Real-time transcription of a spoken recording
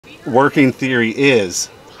working theory is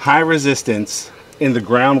high resistance in the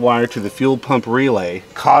ground wire to the fuel pump relay,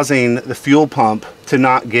 causing the fuel pump to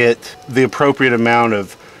not get the appropriate amount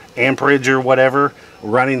of amperage or whatever,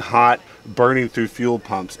 running hot, burning through fuel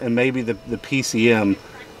pumps, and maybe the PCM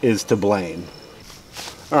is to blame.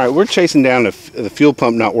 All right, we're chasing down the fuel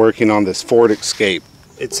pump not working on this Ford Escape.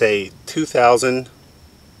 It's a 2000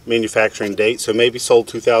 manufacturing date, so maybe sold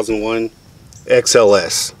 2001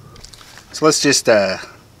 XLS. So let's just,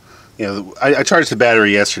 you know, I charged the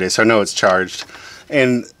battery yesterday, so I know it's charged.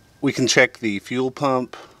 And we can check the fuel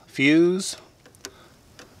pump fuse,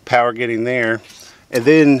 power getting there, and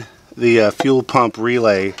then the fuel pump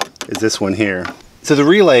relay is this one here. So the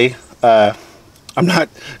relay, I'm not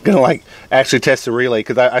gonna like actually test the relay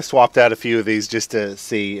because I swapped out a few of these just to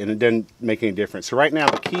see, and it didn't make any difference. So right now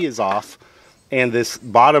the key is off, and this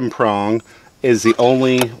bottom prong is the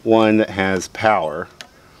only one that has power.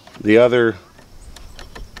 The other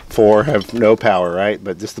 4 have no power, right?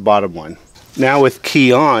 But just the bottom one. Now with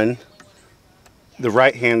key on, the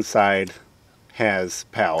right hand side has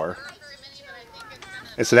power.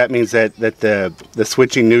 And so that means that the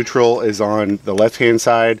switching neutral is on the left hand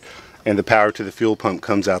side and the power to the fuel pump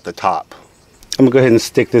comes out the top. I'm gonna go ahead and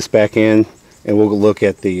stick this back in and we'll look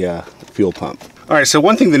at the fuel pump. All right, so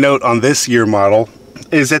one thing to note on this year model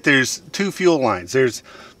is that there's 2 fuel lines. There's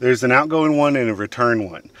an outgoing one and a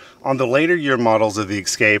return one. On the later year models of the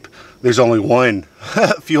Escape, there's only one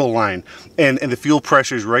fuel line, and the fuel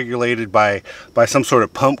pressure is regulated by some sort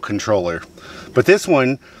of pump controller. But this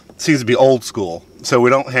one seems to be old school, so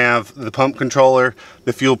we don't have the pump controller.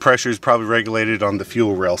 The fuel pressure is probably regulated on the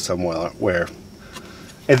fuel rail somewhere.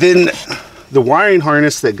 And then the wiring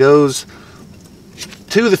harness that goes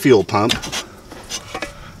to the fuel pump,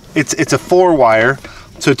 it's a 4-wire,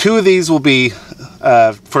 so 2 of these will be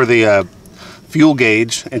for the fuel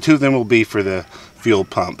gauge, and 2 of them will be for the fuel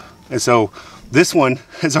pump. And so this one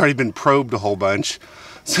has already been probed a whole bunch,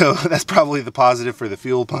 so that's probably the positive for the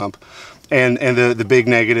fuel pump, and the big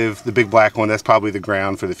negative, the big black one, that's probably the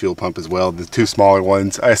ground for the fuel pump as well. The 2 smaller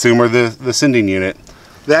ones I assume are the sending unit.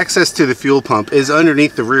 The access to the fuel pump is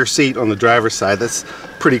underneath the rear seat on the driver's side. That's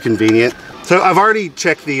pretty convenient. So I've already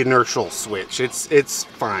checked the inertial switch. It's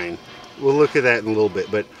fine. We'll look at that in a little bit,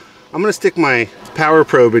 but I'm gonna stick my power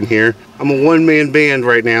probe in here. I'm a one-man band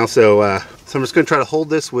right now, so I'm just gonna try to hold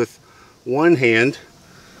this with one hand,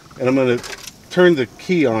 and I'm gonna turn the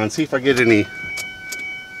key on, see if I get any.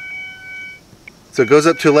 So it goes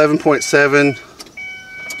up to 11.7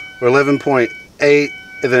 or 11.8,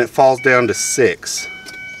 and then it falls down to 6.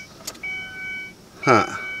 Huh.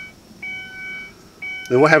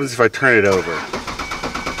 Then what happens if I turn it over?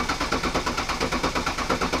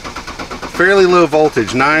 Fairly low voltage,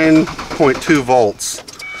 9.2 volts.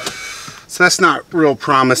 So that's not real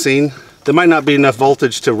promising. There might not be enough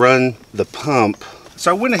voltage to run the pump.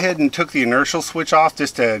 So I went ahead and took the inertial switch off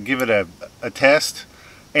just to give it a test.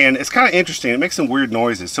 And it's kind of interesting. It makes some weird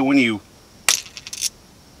noises. So when you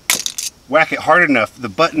whack it hard enough, the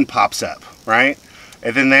button pops up, right?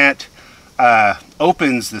 And then that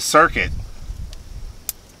opens the circuit.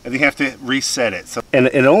 And you have to reset it. So, and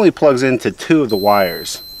it only plugs into 2 of the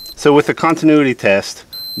wires. So with the continuity test,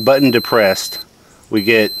 button depressed, we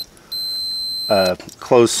get a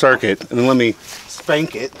closed circuit. And then let me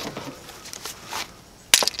spank it.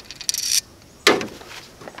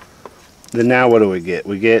 Then now what do we get?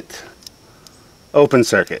 We get open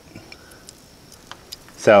circuit.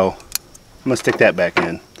 So I'm gonna stick that back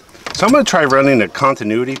in. So I'm gonna try running a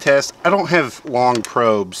continuity test. I don't have long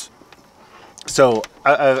probes. So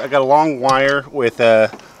I got a long wire with a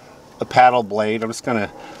paddle blade. I'm just gonna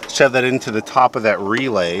shove that into the top of that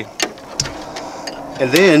relay.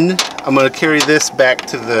 And then I'm gonna carry this back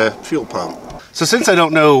to the fuel pump. So since I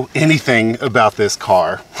don't know anything about this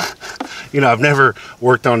car, you know, I've never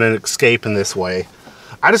worked on an Escape in this way,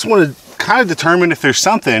 I just want to kind of determine if there's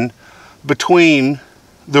something between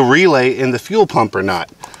the relay and the fuel pump or not.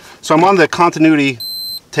 So I'm on the continuity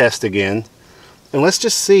test again, and let's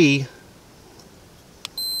just see.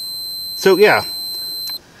 So yeah,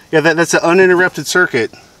 that's an uninterrupted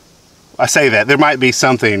circuit. I say that, there might be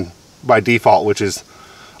something by default which is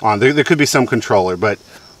on. There could be some controller, but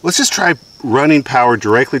let's just try running power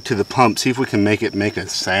directly to the pump, see if we can make it make a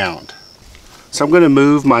sound. So I'm going to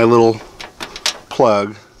move my little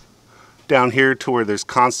plug down here to where there's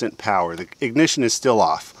constant power. The ignition is still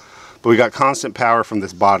off, but we got constant power from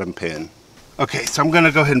this bottom pin. Okay, so I'm going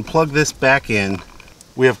to go ahead and plug this back in.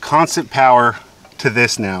 We have constant power to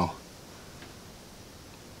this now.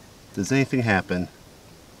 Does anything happen?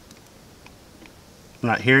 I'm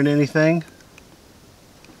not hearing anything.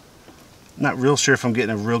 Not real sure if I'm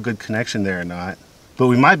getting a real good connection there or not. but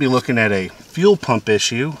we might be looking at a fuel pump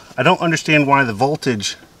issue. I don't understand why the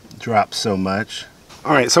voltage drops so much.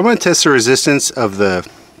 All right, so I'm going to test the resistance of the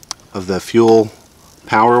fuel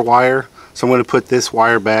power wire. So I'm going to put this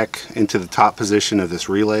wire back into the top position of this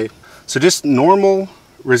relay. So just normal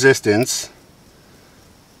resistance,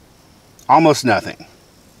 almost nothing.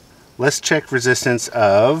 Let's check resistance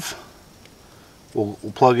of, we'll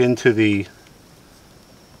plug into the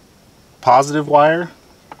positive wire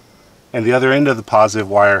and the other end of the positive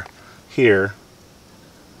wire here,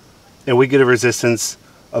 and we get a resistance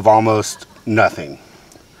of almost nothing.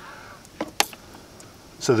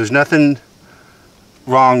 So there's nothing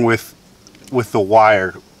wrong with the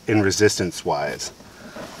wire in resistance wise.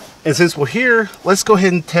 And since we're here, let's go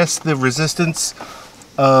ahead and test the resistance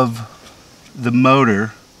of the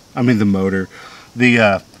motor.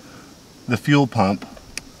 The fuel pump.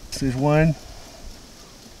 There's one.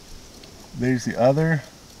 There's the other.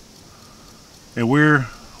 And we're,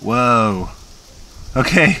 whoa.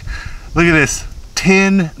 Okay, look at this.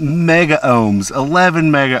 10 mega ohms, 11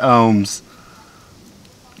 mega ohms,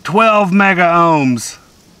 12 mega ohms.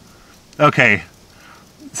 Okay,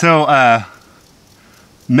 so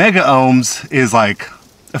mega ohms is like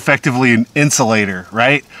effectively an insulator,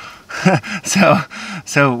 right?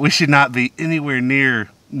 so we should not be anywhere near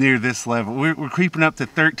this level. We're creeping up to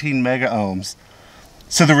 13 mega ohms.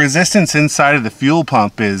 So the resistance inside of the fuel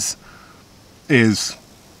pump is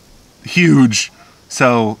huge.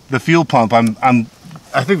 So the fuel pump, I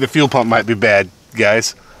think the fuel pump might be bad,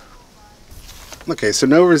 guys. Okay, so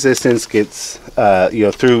no resistance gets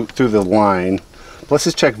through the line. Let's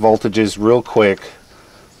just check voltages real quick.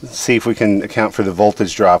 Let's see if we can account for the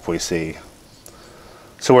voltage drop we see.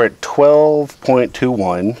 So we're at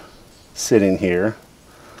 12.21 sitting here,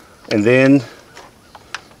 and then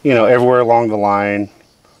everywhere along the line,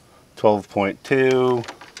 12.2,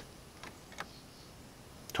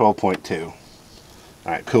 12.2. All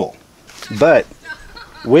right, cool. But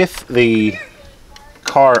with the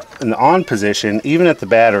car in the on position, even at the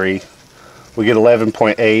battery, we get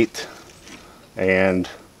 11.8, and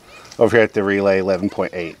over here at the relay,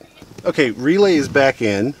 11.8. Okay, relay is back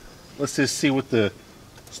in. Let's just see what the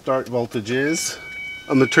start voltage is.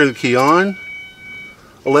 I'm going to turn the key on.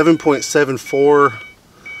 11.74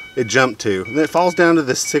 it jumped to. And then it falls down to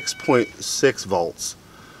the 6.6 volts.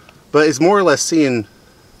 But it's more or less seeing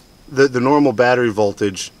the normal battery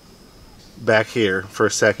voltage back here for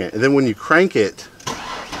a second. And then when you crank it,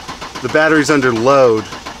 the battery's under load,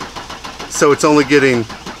 so it's only getting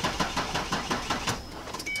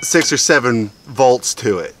 6 or 7 volts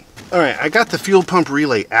to it. All right, I got the fuel pump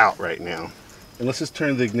relay out right now. And let's just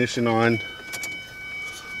turn the ignition on.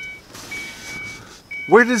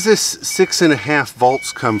 Where does this 6.5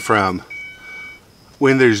 volts come from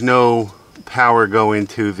when there's no power going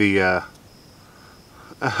to the,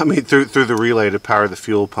 through the relay to power the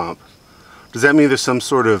fuel pump? Does that mean there's some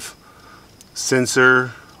sort of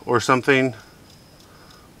sensor or something?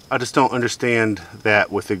 I just don't understand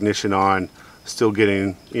that with ignition on, still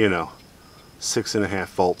getting, 6.5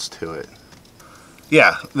 volts to it.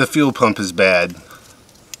 Yeah, the fuel pump is bad,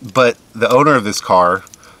 but the owner of this car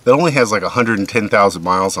that only has like 110,000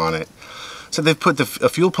 miles on it, so they've put a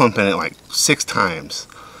fuel pump in it like 6 times.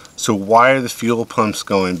 So why are the fuel pumps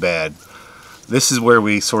going bad? This is where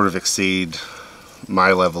we sort of exceed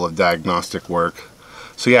my level of diagnostic work.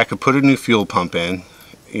 So yeah, I could put a new fuel pump in.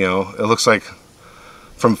 It looks like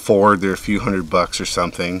from Ford they're a few $100 or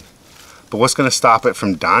something. But what's going to stop it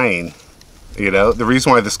from dying? The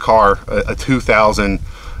reason why this car, a 2000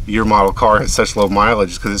 year model car, has such low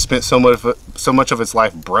mileage is because it spent so much of its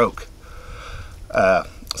life broke.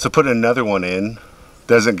 So putting another one in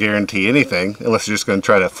doesn't guarantee anything unless you're just going to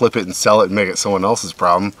try to flip it and sell it and make it someone else's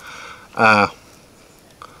problem.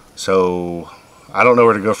 So I don't know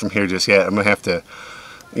where to go from here just yet. I'm going to have to,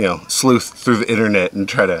 sleuth through the internet and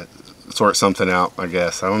try to sort something out, I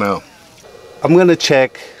guess. I don't know. I'm going to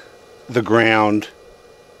check the ground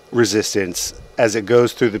resistance as it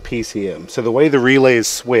goes through the PCM. So the way the relay is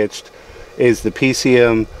switched is the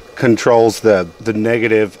PCM controls the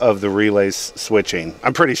negative of the relay's switching.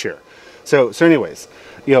 I'm pretty sure. So anyways,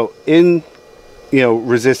 in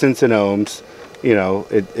resistance in ohms,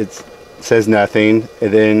 it says nothing,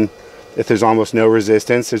 and then if there's almost no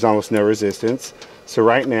resistance, there's almost no resistance. So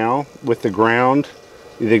right now, with the ground,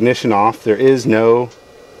 the ignition off, there is no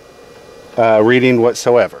reading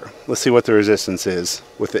whatsoever. Let's see what the resistance is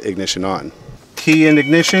with the ignition on. Key in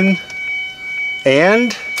ignition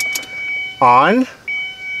and on.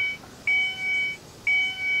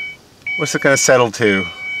 What's it going to settle to?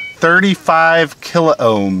 35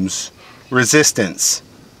 kiloohms resistance.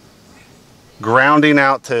 grounding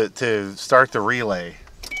out to start the relay.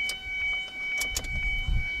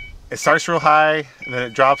 It starts real high and then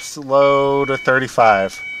it drops low to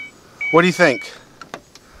 35. What do you think?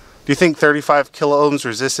 Do you think 35 kilo ohms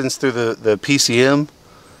resistance through the PCM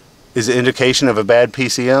is an indication of a bad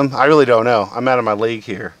PCM? I really don't know. I'm out of my league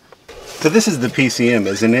here. So this is the PCM,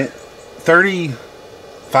 isn't it?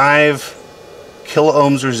 35 kilo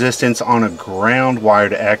ohms resistance on a ground wire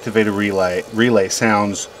to activate a relay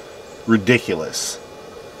sounds ridiculous.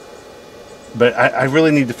 But I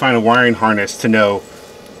really need to find a wiring harness to know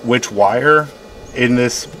which wire in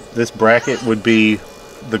this bracket would be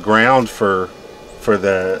the ground for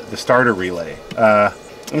the starter relay.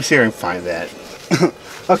 Let me see if I can find that.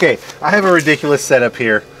 Okay, I have a ridiculous setup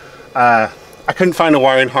here. I couldn't find a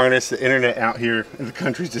wiring harness. The internet out here in the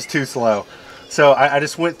country is just too slow. So I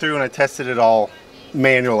just went through and I tested it all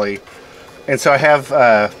manually. And so I have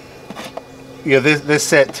you know, this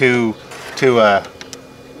set to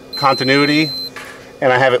continuity,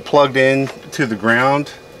 and I have it plugged in to the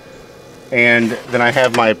ground. And then I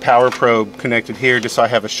have my power probe connected here just so I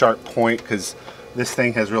have a sharp point, because this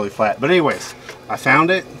thing has really flat. But anyways, I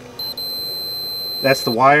found it. That's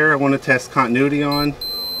the wire I want to test continuity on,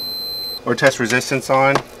 or test resistance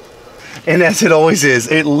on. And as it always is,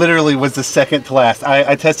 it literally was the second to last.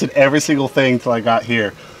 I tested every single thing till I got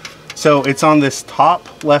here. So it's on this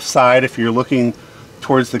top left side if you're looking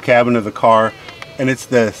towards the cabin of the car, and it's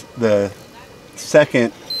the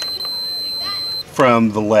second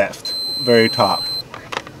from the left, very top.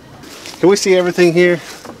 Can we see everything here?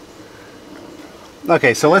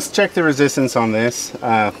 Okay, so let's check the resistance on this.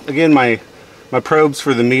 Again, my probes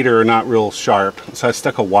for the meter are not real sharp, so I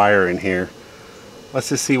stuck a wire in here. Let's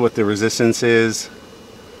just see what the resistance is.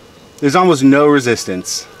 There's almost no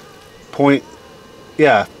resistance.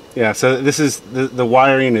 Yeah, so this is, the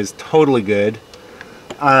wiring is totally good.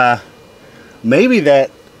 Maybe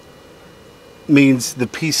that means the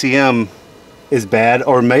PCM is bad,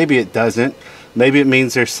 or maybe it doesn't. Maybe it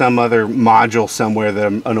means there's some other module somewhere that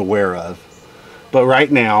I'm unaware of. But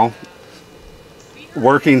right now,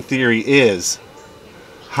 working theory is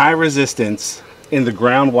high resistance in the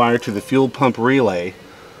ground wire to the fuel pump relay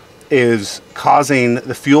is causing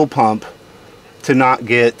the fuel pump to not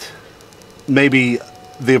get maybe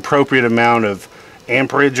the appropriate amount of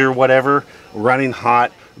amperage or whatever, running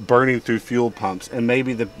hot, burning through fuel pumps, and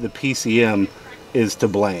maybe the PCM is to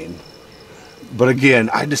blame. But again,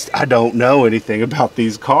 I don't know anything about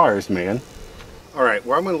these cars, man. All right,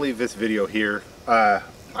 well, I'm going to leave this video here. I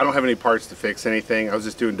don't have any parts to fix anything. I was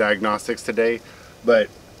just doing diagnostics today, but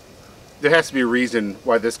there has to be a reason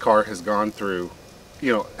why this car has gone through,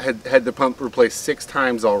 you know, had the pump replaced 6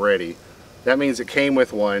 times already. That means it came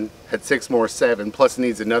with one, had 6 more, 7, plus it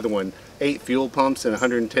needs another one, 8 fuel pumps and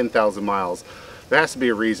 110,000 miles. There has to be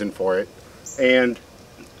a reason for it. And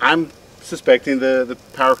I'm suspecting the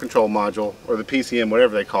power control module, or the PCM,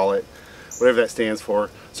 whatever they call it, whatever that stands for.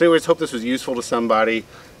 So anyways, hope this was useful to somebody,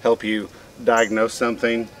 help you diagnose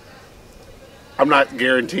something. I'm not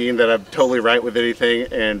guaranteeing that I'm totally right with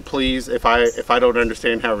anything, and please, if I don't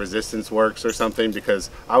understand how resistance works or something, because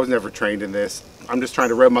I was never trained in this, I'm just trying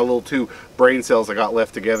to rub my little 2 brain cells I got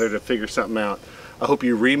left together to figure something out. I hope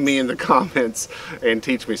you read me in the comments and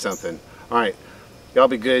teach me something. All right, y'all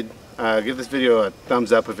be good. Give this video a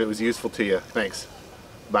thumbs up if it was useful to you. Thanks.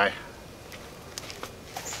 Bye.